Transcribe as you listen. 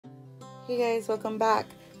Hey guys, welcome back.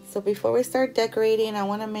 So before we start decorating, I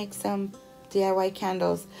want to make some DIY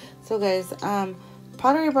candles. So guys,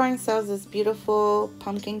 Pottery Barn sells this beautiful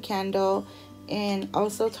pumpkin candle, and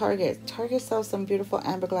also Target. Target sells some beautiful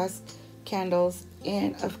amber glass candles,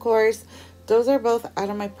 and of course, those are both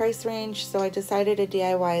out of my price range, so I decided to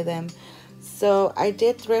DIY them. So I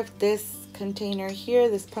did thrift this container here,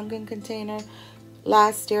 this pumpkin container,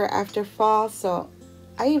 last year after fall, so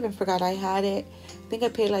I even forgot I had it. I think I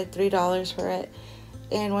paid like $3 for it.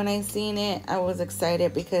 And when I seen it, I was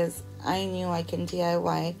excited because I knew I can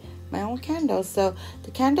DIY my own candles. So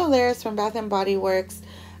the candle there is from Bath and Body Works.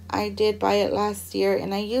 I did buy it last year,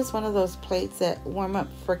 and I used one of those plates that warm up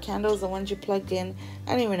for candles, the ones you plugged in.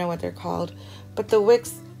 I don't even know what they're called. But the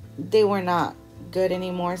wicks, they were not good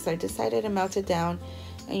anymore, so I decided to melt it down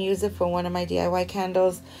and use it for one of my DIY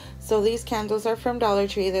candles. So these candles are from Dollar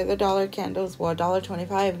Tree. They're the dollar candles, well,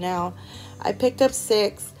 $1.25 now. I picked up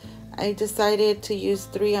 6. I decided to use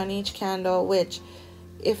 3 on each candle, which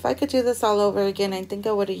if I could do this all over again, I think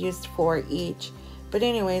I would have used 4 each. But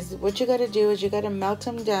anyways, what you got to do is you got to melt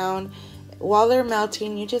them down. While they're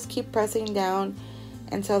melting, you just keep pressing down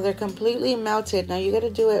until they're completely melted. Now you got to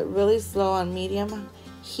do it really slow on medium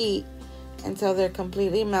heat until they're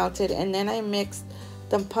completely melted. And then I mixed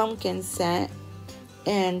the pumpkin scent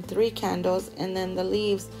and 3 candles, and then the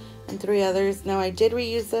leaves and 3 others. Now I did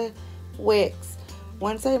reuse the wicks.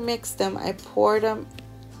 Once I mixed them, I poured them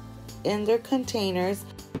in their containers.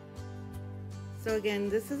 So again,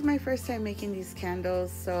 this is my first time making these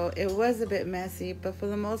candles, so it was a bit messy, but for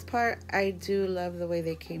the most part, I do love the way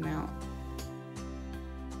they came out.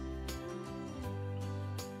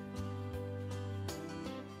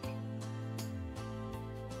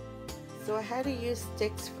 So I had to use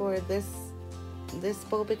sticks for this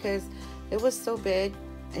bowl because it was so big.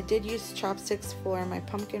 I did use chopsticks for my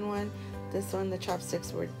pumpkin one. This one, the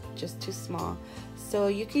chopsticks were just too small. So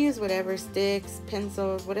you can use whatever, sticks,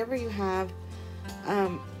 pencils, whatever you have.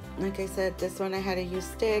 Like I said, this one I had to use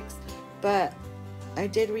sticks, but I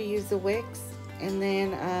did reuse the wicks, and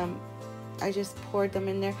then I just poured them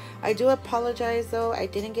in there. I do apologize though, I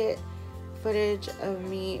didn't get footage of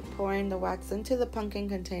me pouring the wax into the pumpkin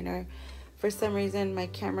container. For some reason my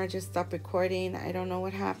camera just stopped recording. I don't know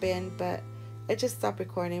what happened, but it just stopped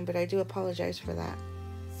recording, but I do apologize for that.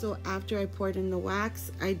 So after I poured in the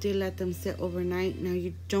wax, I did let them sit overnight. Now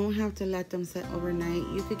you don't have to let them sit overnight.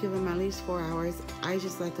 You could give them at least 4 hours. I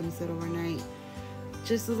just let them sit overnight,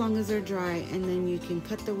 just as long as they're dry, and then you can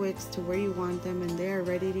cut the wicks to where you want them and they're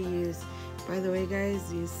ready to use. By the way guys,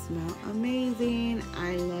 these smell amazing.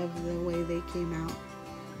 I love the way they came out.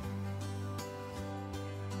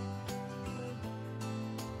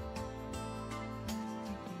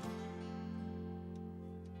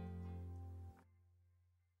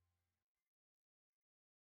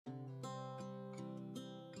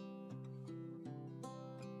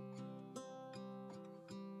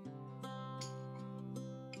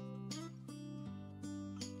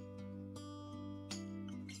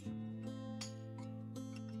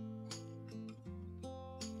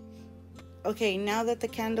 Okay, now that the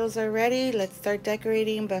candles are ready, let's start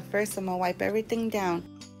decorating, but first I'm gonna wipe everything down.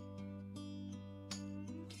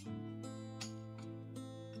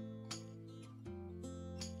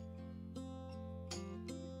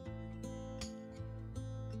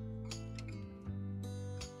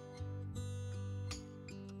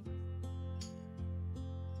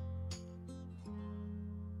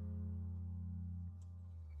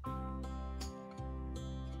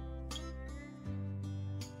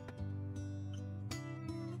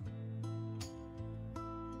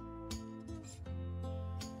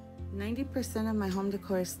 %90 of my home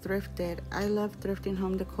decor is thrifted. I love thrifting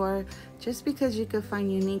home decor just because you can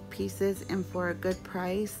find unique pieces and for a good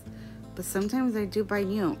price. But sometimes I do buy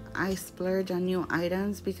new. I splurge on new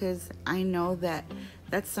items because I know that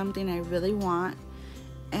that's something I really want.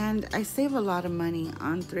 And I save a lot of money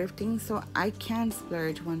on thrifting, so I can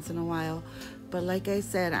splurge once in a while. But like I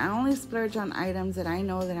said, I only splurge on items that I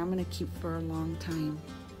know that I'm going to keep for a long time.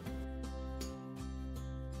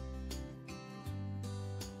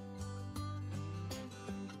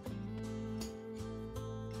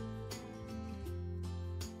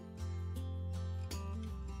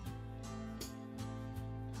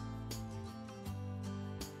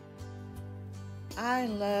 I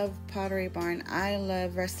love Pottery Barn. I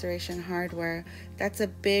love Restoration Hardware. That's a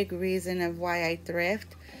big reason of why I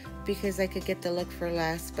thrift, because I could get the look for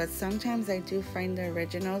less. But sometimes I do find the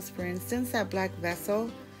originals. For instance, that black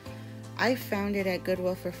vessel, I found it at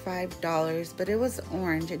Goodwill for $5, but it was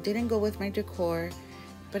orange. It didn't go with my decor,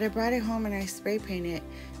 but I brought it home and I spray painted it.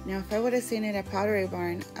 Now, if I would have seen it at Pottery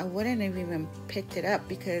Barn, I wouldn't have even picked it up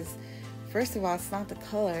because First of all, it's not the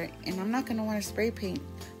color, and I'm not going to want to spray paint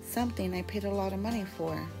something I paid a lot of money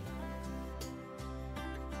for.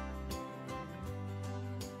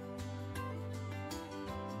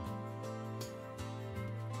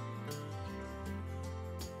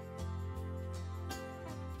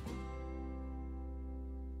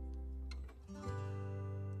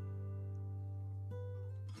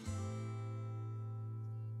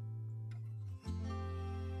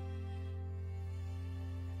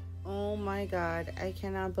 Oh my god, I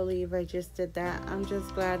cannot believe I just did that. I'm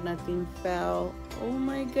just glad nothing fell. Oh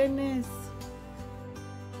my goodness.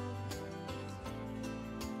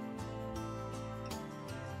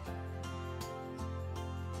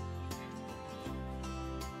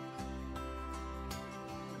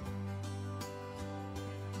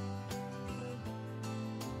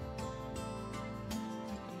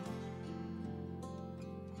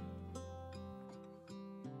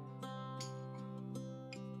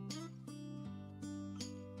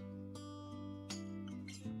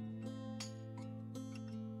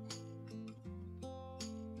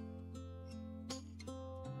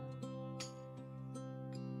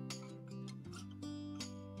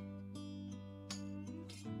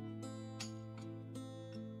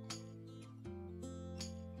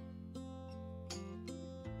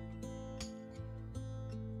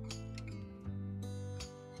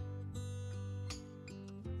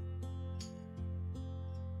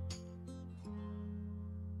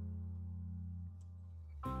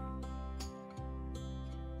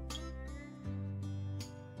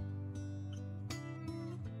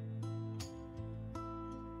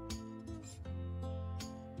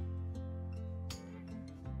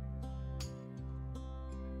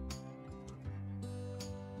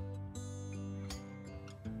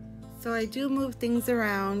 So I do move things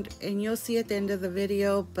around, and you'll see at the end of the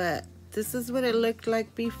video, but this is what it looked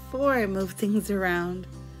like before I moved things around.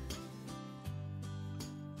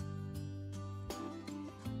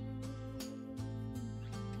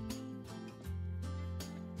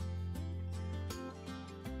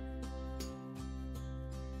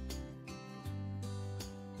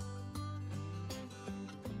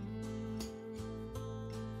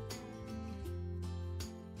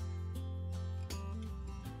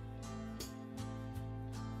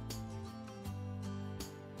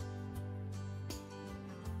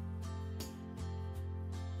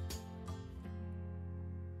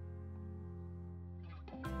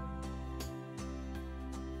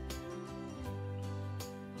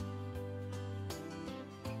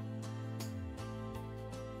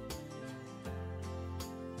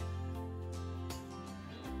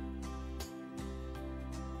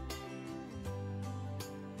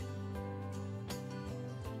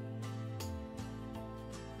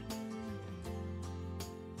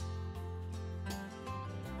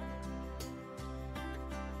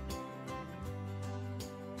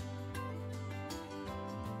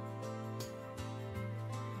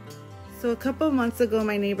 So a couple of months ago,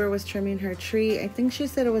 my neighbor was trimming her tree. I think she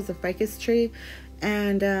said it was a ficus tree.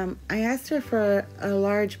 And I asked her for a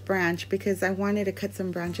large branch because I wanted to cut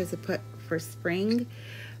some branches to put for spring.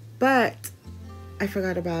 But I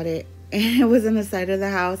forgot about it. And it was on the side of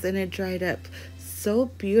the house and it dried up so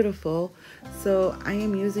beautiful. So I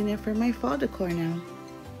am using it for my fall decor now.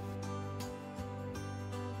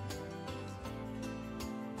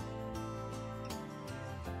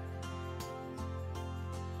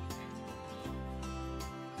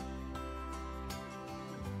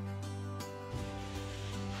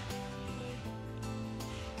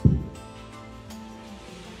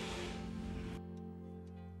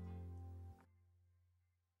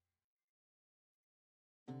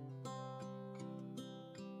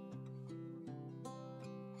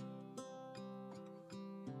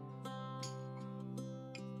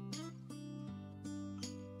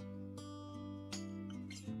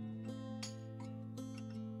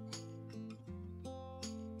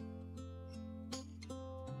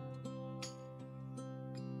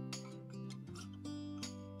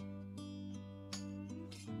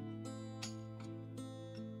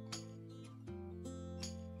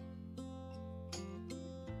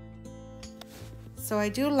 So I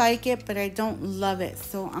do like it, but I don't love it.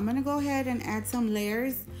 So I'm gonna go ahead and add some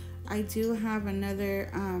layers. I do have another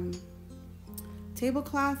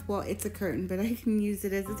tablecloth. Well, it's a curtain, but I can use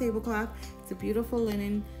it as a tablecloth. It's a beautiful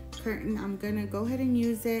linen curtain. I'm gonna go ahead and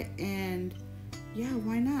use it, and yeah,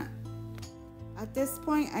 why not? At this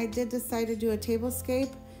point, I did decide to do a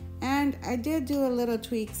tablescape, and I did do a little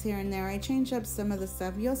tweaks here and there. I changed up some of the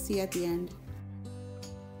stuff. You'll see at the end.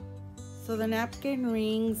 So the napkin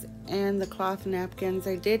rings and the cloth napkins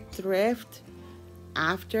I did thrift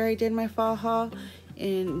after I did my fall haul,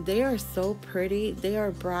 and they are so pretty. They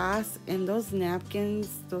are brass, and those napkins,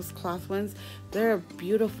 those cloth ones, they're a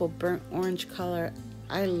beautiful burnt orange color.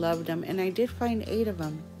 I love them, and I did find 8 of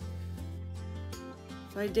them.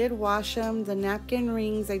 So I did wash them. The napkin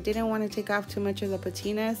rings, I didn't want to take off too much of the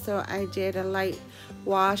patina, so I did a light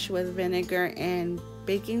wash with vinegar and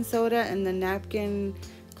baking soda, and the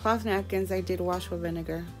cloth napkins, I did wash with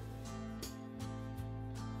vinegar.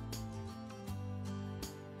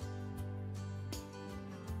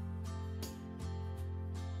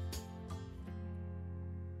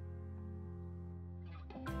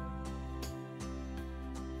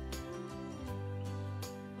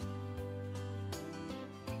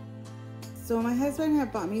 So my husband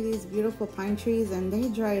had bought me these beautiful pine trees, and they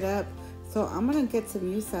dried up, so I'm gonna get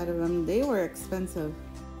some use out of them. They were expensive.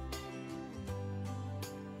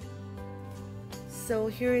 So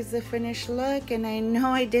here is the finished look, and I know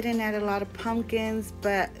I didn't add a lot of pumpkins,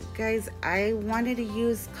 but guys, I wanted to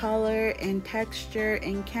use color and texture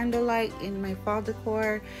and candlelight in my fall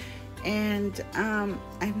decor, and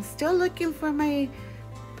I'm still looking for my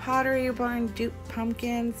Pottery Barn dupe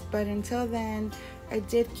pumpkins, but until then I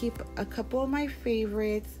did keep a couple of my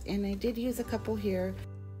favorites, and I did use a couple here.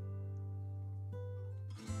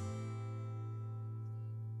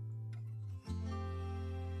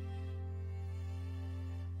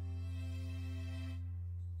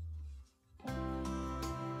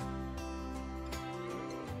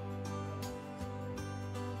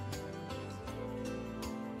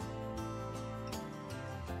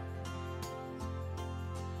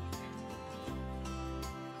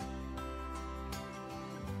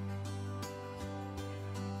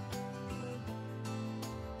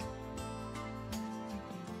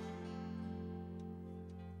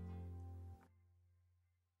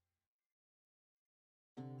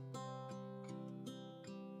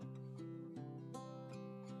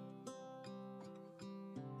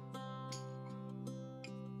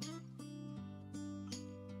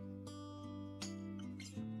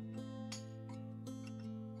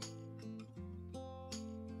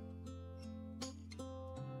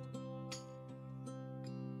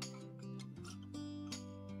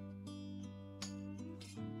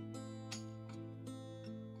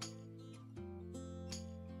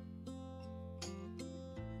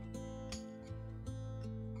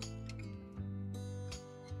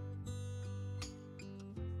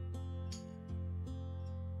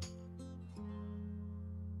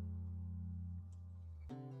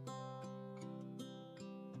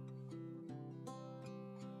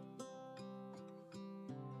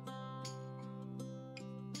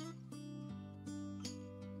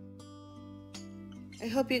 I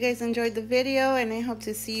hope you guys enjoyed the video, and I hope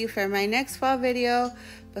to see you for my next fall video.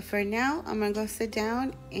 But for now, I'm gonna go sit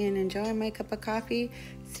down and enjoy my cup of coffee.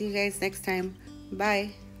 See you guys next time.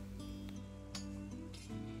 Bye.